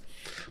games.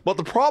 But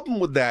the problem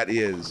with that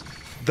is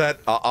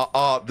that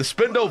the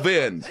Spendo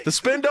Vind.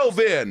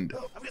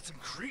 I've got some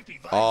creepy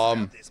vibes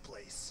about this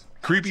place.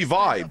 Creepy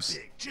vibes.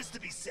 Just to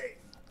be safe.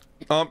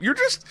 You're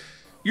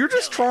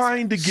just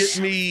trying to get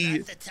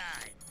me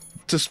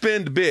to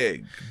spend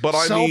big, but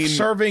I mean,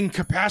 self-serving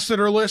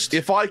capacitor list.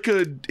 If I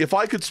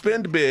could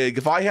spend big,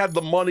 if I had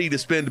the money to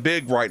spend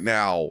big right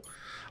now,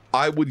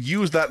 I would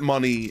use that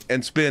money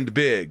and spend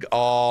big.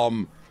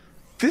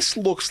 This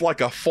looks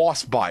like a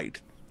boss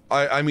bite.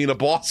 I mean a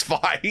boss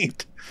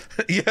fight.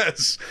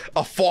 Yes,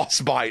 a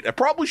boss bite. I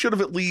probably should have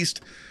at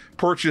least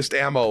purchased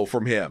ammo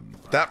from him.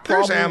 That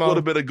probably would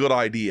have been a good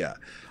idea.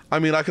 I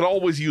mean, I could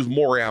always use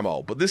more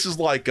ammo, but this is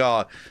like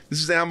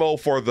this is ammo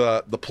for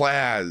the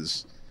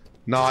Plaz.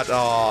 Not,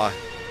 are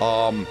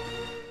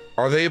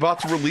they about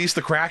to release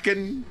the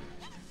Kraken?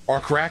 Or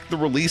Crack the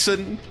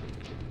Releasin'?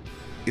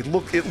 It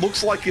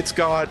looks like it's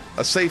got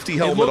a safety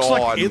helmet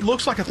on. It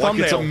looks like a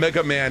thumbnail. Like it's a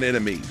Mega Man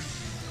enemy.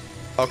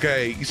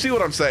 Okay, you see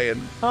what I'm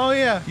saying? Oh,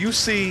 yeah. You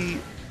see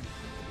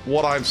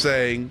what I'm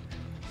saying?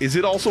 Is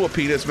it also a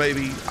penis,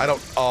 maybe? I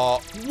don't,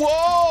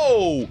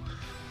 whoa!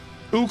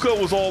 Uka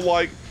was all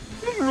like,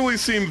 doesn't really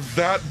seem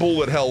that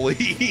bullet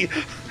hell-y.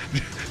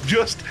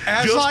 just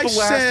the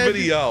last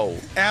video.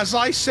 As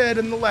I said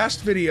in the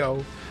last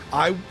video,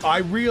 I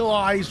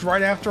realized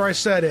right after I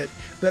said it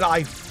that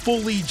I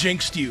fully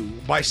jinxed you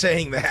by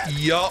saying that.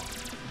 Yup.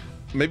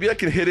 Maybe I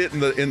can hit it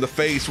in the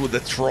face with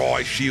the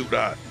try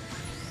shooter.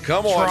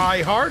 Come on.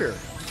 Try harder.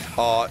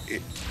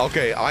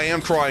 Okay, I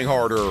am trying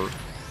harder,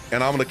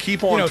 and I'm gonna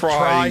keep on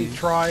trying.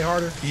 Try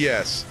harder.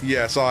 Yes,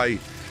 I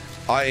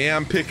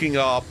am picking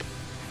up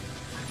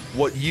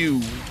what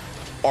you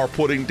are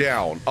putting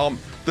down.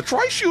 The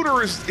try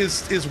shooter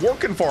is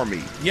working for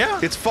me. Yeah.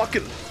 It's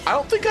fucking. I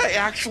don't think I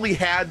actually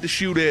had to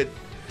shoot it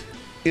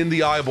in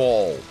the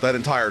eyeball that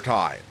entire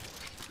time.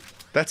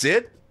 That's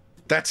it.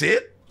 That's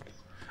it.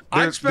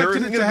 I expected there it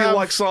isn't to gonna be have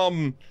like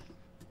some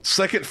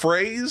second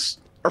phrase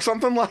or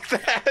something like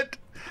that.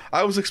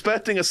 I was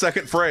expecting a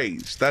second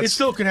phrase. It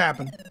still could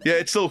happen. Yeah,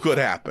 it still could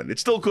happen. It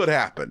still could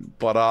happen,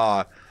 but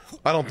I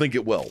don't think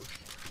it will.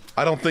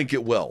 I don't think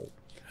it will.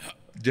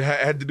 You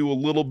had to do a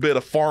little bit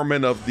of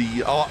farming of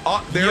the.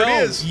 There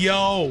it is.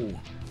 Yo.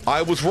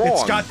 I was wrong.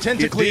 It's got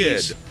tentacles.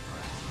 It did.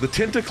 The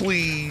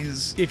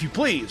tentacles. If you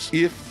please.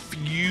 If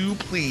you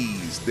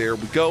please. There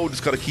we go.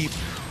 Just gotta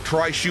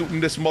try shooting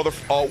this mother.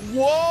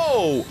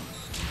 Whoa!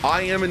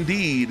 I am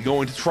indeed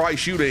going to try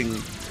shooting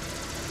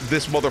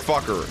this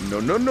motherfucker.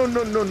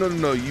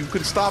 No. You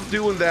can stop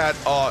doing that.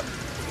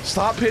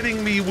 Stop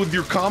hitting me with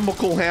your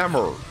comical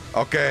hammer.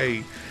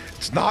 Okay?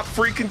 It's not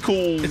freaking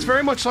cool. It's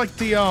very much like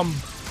the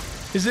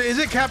Is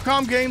it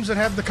Capcom games that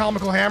have the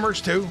comical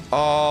hammers too?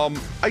 I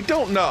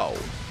don't know.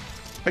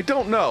 I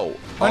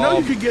know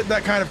you could get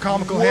that kind of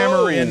comical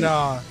hammer in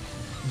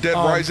Dead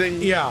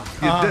Rising. Yeah,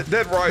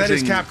 Dead Rising. That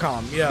is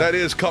Capcom. Yeah, that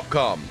is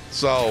Capcom.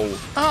 So.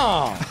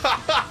 Oh.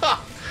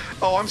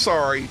 Oh, I'm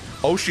sorry.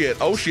 Oh shit.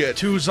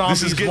 Two zombies.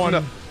 This is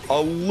getting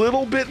a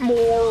little bit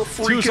more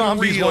freaking Two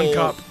zombies, real. 1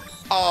 cup.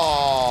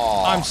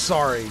 Oh. I'm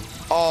sorry.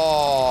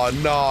 Oh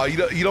no,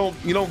 you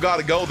don't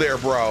gotta go there,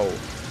 bro.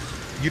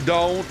 You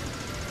don't.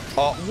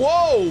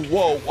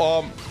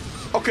 Whoa.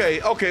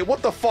 Okay.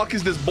 What the fuck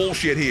is this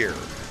bullshit here?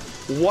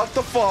 What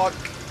the fuck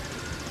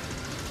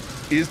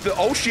is the?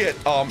 Oh shit.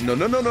 No.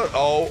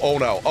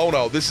 Oh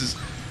no. This is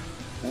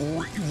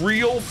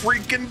real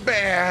freaking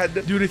bad,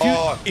 dude.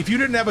 If you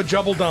didn't have a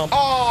double dump.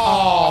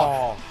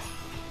 Oh.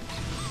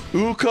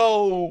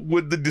 Uko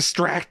with the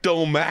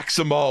Distracto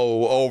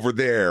Maximo over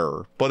there,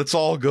 but it's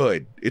all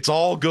good. It's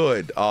all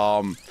good.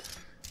 Are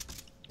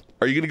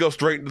you gonna go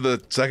straight into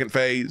the second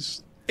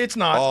phase? It's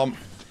not.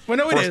 Well,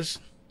 no, it is.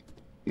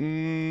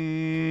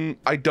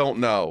 I don't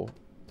know.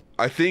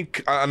 I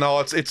think no.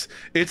 It's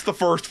the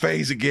first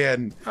phase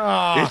again.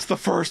 It's the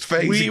first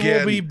phase again. We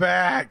will be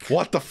back.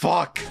 What the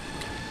fuck?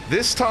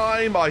 This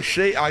time I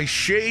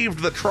shaved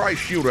the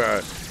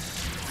tri-shooter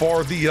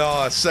for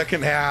the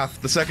second half,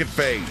 the second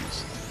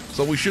phase.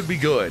 So we should be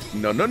good.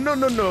 No.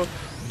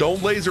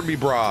 Don't laser me,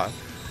 brah.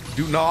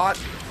 Do not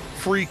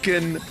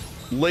freaking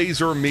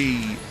laser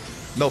me.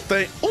 No,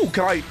 oh,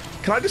 can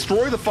I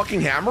destroy the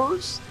fucking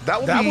hammers?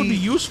 That would be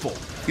useful.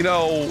 You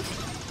know,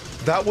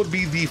 that would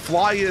be the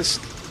flyest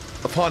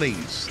of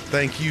honeys.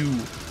 Thank you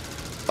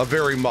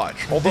very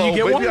much. Although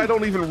maybe I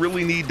don't even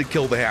really need to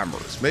kill the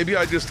hammers. Maybe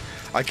I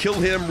kill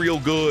him real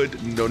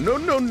good.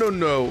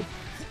 No.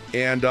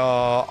 And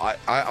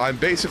I'm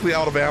basically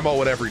out of ammo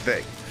and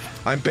everything.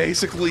 I'm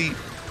basically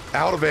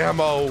out of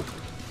ammo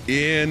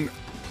in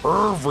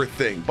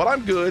everything. But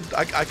I'm good.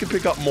 I can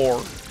pick up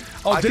more.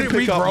 Oh, did it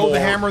regrow the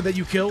hammer that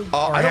you killed?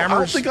 I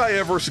don't think I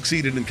ever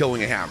succeeded in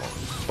killing a hammer.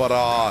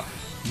 But,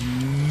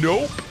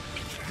 nope.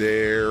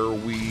 There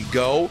we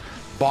go.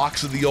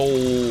 Box of the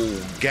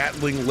old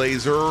Gatling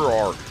laser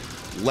or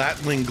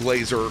Latling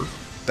glazer.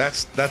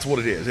 That's what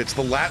it is. It's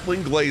the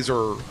Latling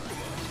glazer.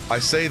 I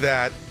say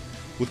that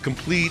with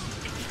complete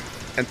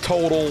and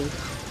total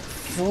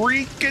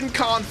freaking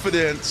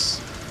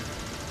confidence.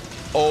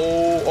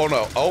 Oh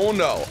no.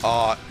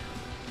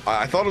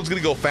 I thought it was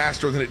gonna go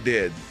faster than it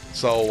did.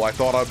 So I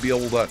thought I'd be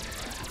able to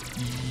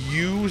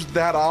use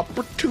that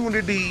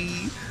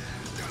opportunity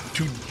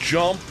to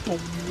jump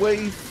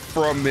away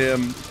from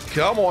him.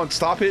 Come on,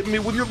 stop hitting me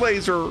with your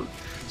laser.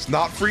 It's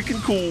not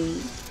freaking cool.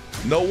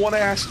 No one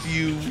asked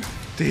you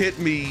to hit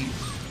me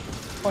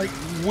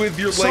with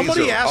your laser.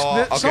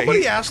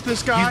 Somebody asked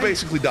this guy. He's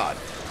basically done.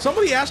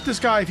 Somebody asked this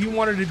guy if he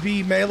wanted to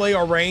be melee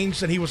or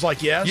ranged, and he was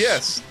like,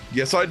 yes.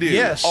 Yes, I did.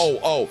 Yes.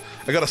 Oh,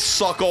 I gotta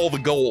suck all the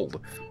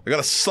gold. Or the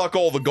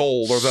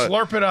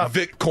slurp it up.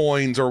 Vic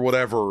coins or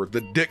whatever. The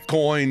Dick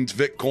coins,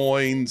 Vic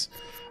coins.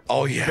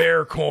 Oh yeah.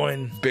 Bear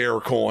coin.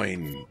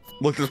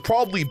 Look, there's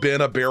probably been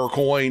a bear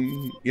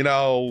coin, you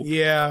know.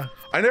 Yeah.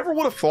 I never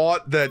would have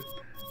thought that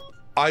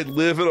I'd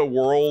live in a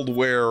world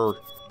where,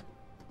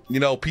 you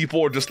know,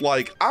 people are just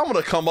like, I'm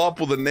gonna come up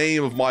with a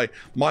name of my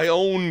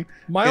own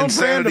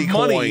insanity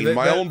coin,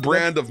 my own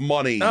brand of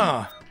money.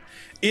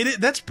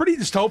 That's pretty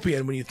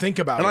dystopian when you think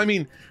about it. And I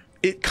mean,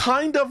 it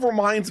kind of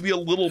reminds me a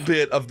little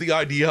bit of the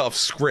idea of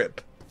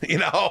script, you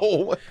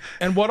know?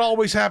 And what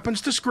always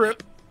happens to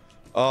script?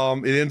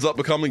 It ends up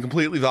becoming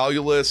completely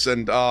valueless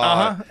and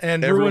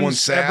and everyone's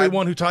sad.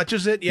 Everyone who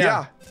touches it,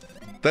 yeah.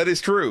 That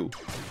is true.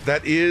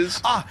 That is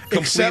completely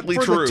except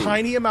for true. the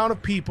tiny amount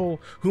of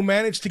people who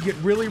manage to get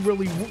really,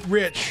 really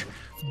rich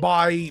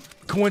by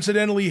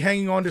coincidentally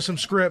hanging on to some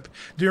script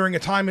during a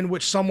time in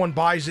which someone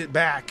buys it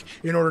back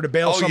in order to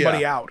bail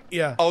somebody out.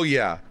 Yeah. Oh,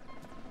 yeah.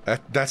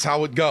 That's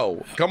how it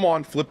go. Come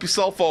on, flip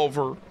yourself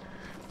over.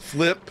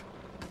 Flip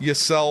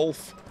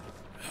yourself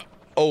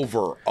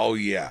over. Oh,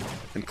 yeah.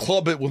 And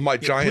club it with my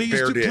giant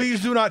bear dick.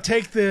 Please do not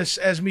take this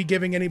as me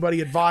giving anybody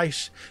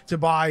advice to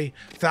buy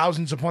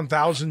thousands upon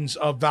thousands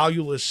of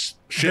valueless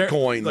shit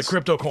coins. Like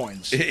crypto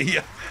coins.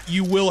 Yeah.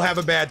 You will have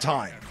a bad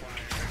time.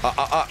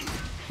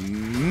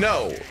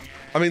 No.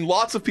 I mean,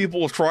 lots of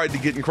people have tried to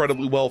get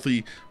incredibly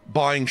wealthy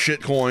buying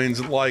shit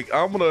coins. Like,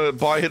 I'm going to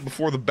buy it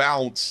before the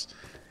bounce.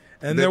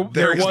 And there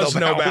was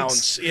no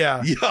bounce.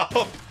 Yeah.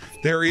 Yup.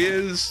 There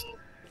is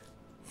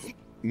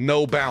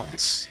no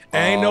bounce.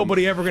 Ain't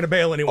nobody ever going to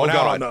bail anyone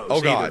out on those. Oh,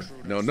 God.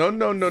 No.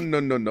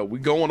 We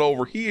going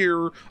over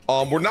here.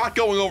 We're not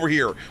going over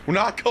here. We're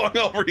not going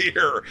over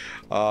here.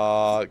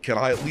 Can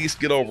I at least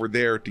get over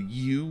there to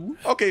you?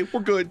 Okay, we're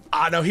good.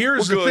 Now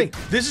here's the thing.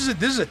 This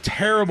is a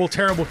terrible,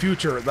 terrible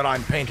future that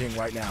I'm painting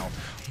right now.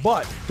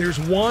 But there's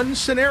one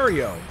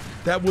scenario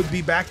that would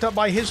be backed up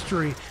by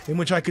history in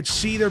which I could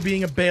see there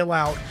being a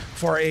bailout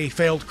for a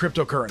failed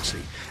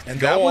cryptocurrency. And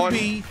that would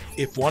be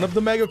if one of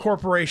the mega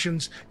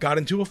corporations got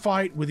into a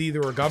fight with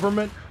either a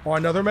government or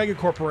another mega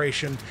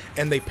corporation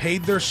and they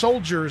paid their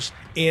soldiers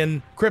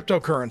in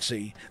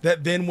cryptocurrency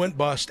that then went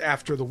bust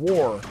after the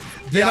war.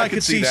 Then I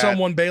could see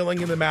someone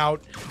bailing them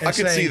out and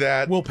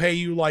saying, we'll pay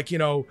you like,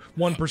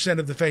 1%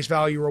 of the face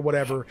value or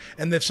whatever.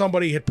 And if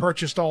somebody had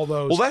purchased all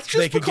those, well, that's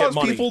just because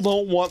people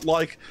don't want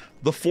like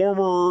the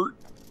former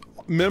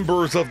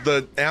members of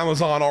the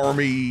Amazon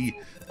army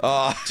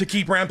to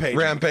keep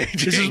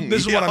rampaging.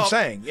 This is what I'm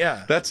saying.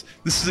 Yeah, that's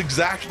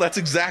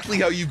exactly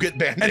how you get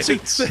bandits.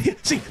 And see,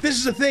 this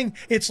is the thing.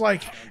 It's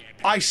like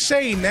I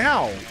say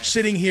now,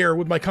 sitting here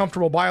with my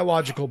comfortable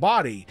biological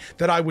body,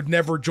 that I would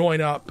never join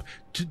up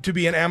to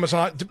be an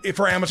Amazon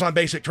for Amazon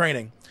basic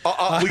training.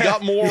 We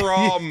got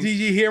more. Did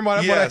you hear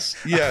what?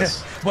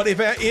 Yes. But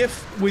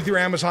if with your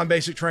Amazon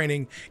basic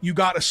training, you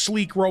got a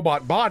sleek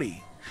robot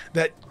body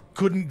that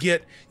couldn't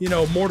get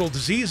mortal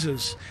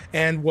diseases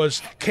and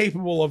was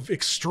capable of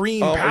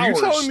extreme powers. Are you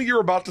telling me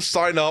you're about to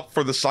sign up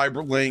for the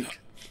Cyberlink?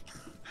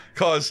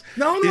 Because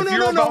if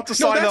you're about to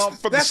sign up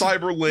for the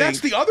Cyberlink, that's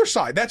the other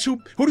side. That's who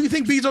do you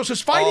think Bezos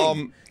is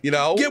fighting?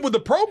 Get with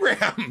the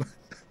program.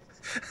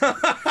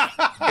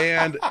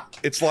 And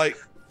it's like,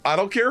 I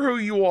don't care who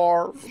you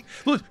are.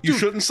 Look, you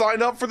shouldn't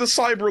sign up for the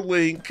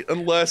Cyberlink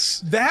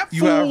unless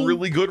you have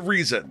really good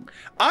reason.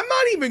 I'm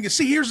not even.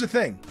 See, here's the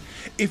thing.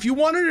 If you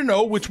wanted to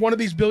know which one of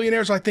these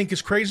billionaires I think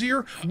is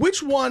crazier,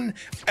 which one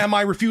am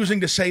I refusing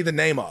to say the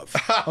name of?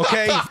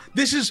 Okay,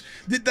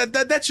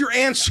 that's your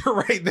answer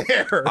right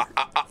there.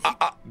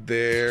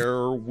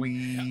 There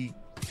we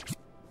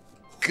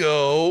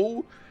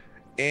go.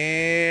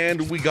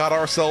 And we got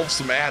ourselves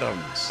some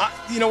atoms.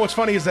 What's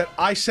funny is that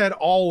I said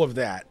all of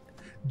that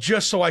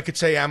just so I could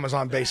say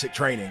Amazon basic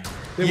training.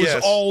 It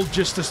was all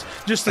just a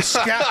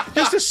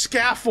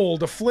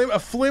scaffold, a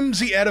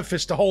flimsy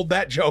edifice to hold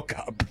that joke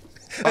up.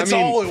 That's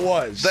all it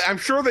was. I'm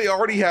sure they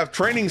already have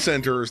training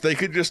centers. They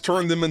could just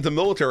turn them into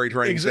military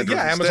training centers.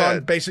 Yeah,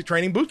 Amazon basic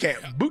training boot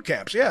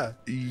camps. Yeah.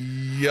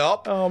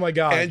 Yup. Oh my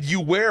God. And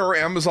you wear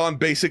Amazon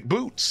basic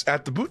boots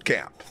at the boot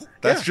camp.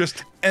 That's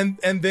just and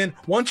then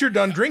once you're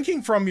done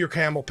drinking from your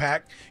camel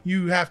pack,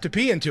 you have to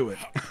pee into it,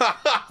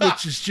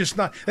 which is just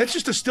not. That's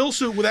just a still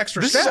suit with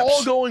extra steps. This is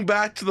all going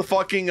back to the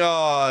fucking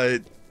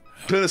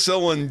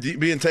penicillin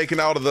being taken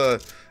out of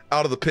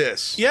the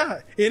piss. Yeah,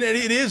 and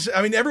it is.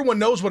 I mean, everyone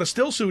knows what a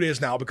still suit is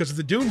now because of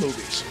the Dune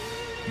movies.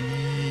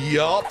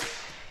 Yup.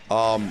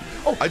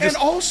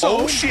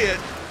 Also,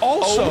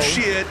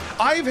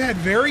 I've had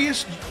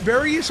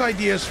various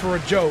ideas for a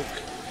joke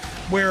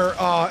where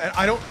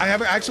I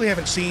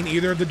haven't seen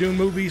either of the Dune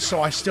movies, so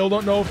I still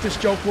don't know if this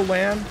joke will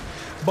land.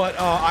 But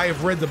I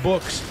have read the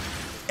books,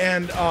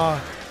 and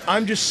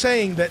I'm just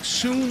saying that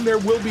soon there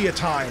will be a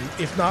time,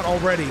 if not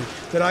already,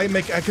 that I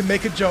can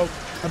make a joke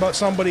about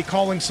somebody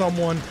calling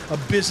someone a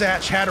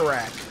Bizatch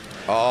Hatterack.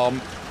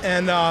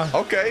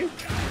 Okay.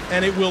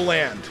 And it will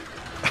land.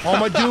 All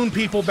my Dune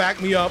people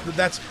back me up.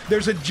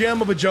 There's a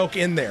gem of a joke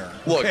in there.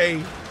 Look,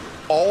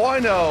 all I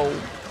know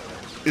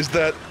is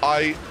that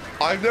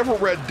I've never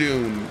read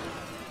Dune.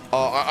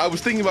 I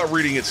was thinking about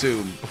reading it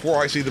soon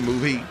before I see the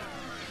movie,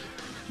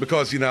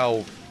 because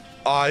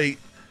I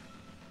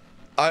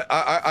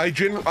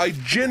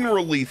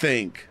generally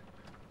think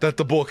that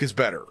the book is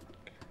better.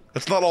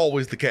 That's not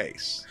always the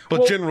case,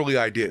 but generally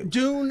I do.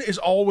 Dune is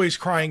always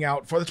crying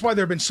out for. That's why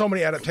there have been so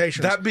many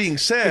adaptations. That being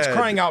said, it's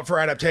crying out for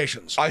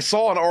adaptations. I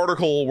saw an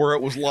article where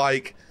it was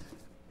like,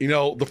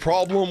 the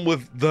problem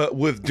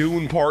with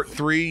Dune Part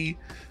 3.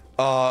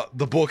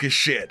 The book is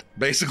shit.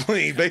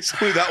 Basically that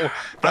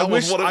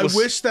was what it was. I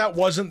wish that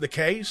wasn't the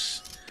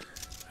case,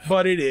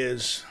 but it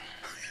is.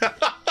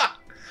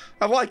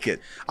 I like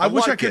it. I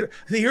wish I could.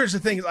 Here's the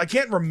thing: I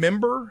can't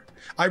remember.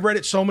 I read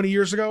it so many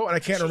years ago, and I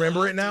can't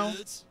remember it now.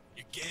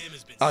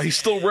 He's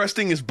still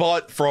resting his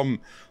butt from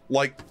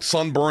like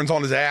sunburns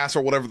on his ass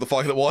or whatever the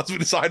fuck it was. We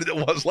decided it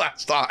was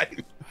last time.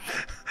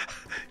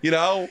 You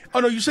know? Oh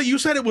no, you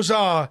said it was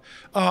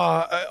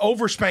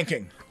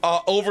overspanking.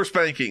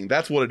 Overspanking.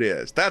 That's what it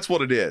is. That's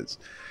what it is.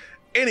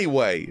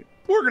 Anyway,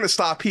 we're going to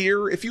stop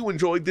here. If you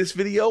enjoyed this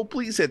video,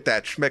 please hit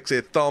that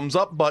schmexy thumbs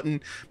up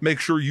button. Make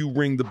sure you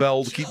ring the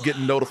bell to keep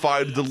getting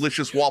notified of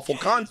delicious waffle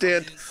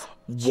content.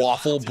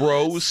 Waffle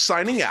Bros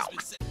signing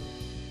out.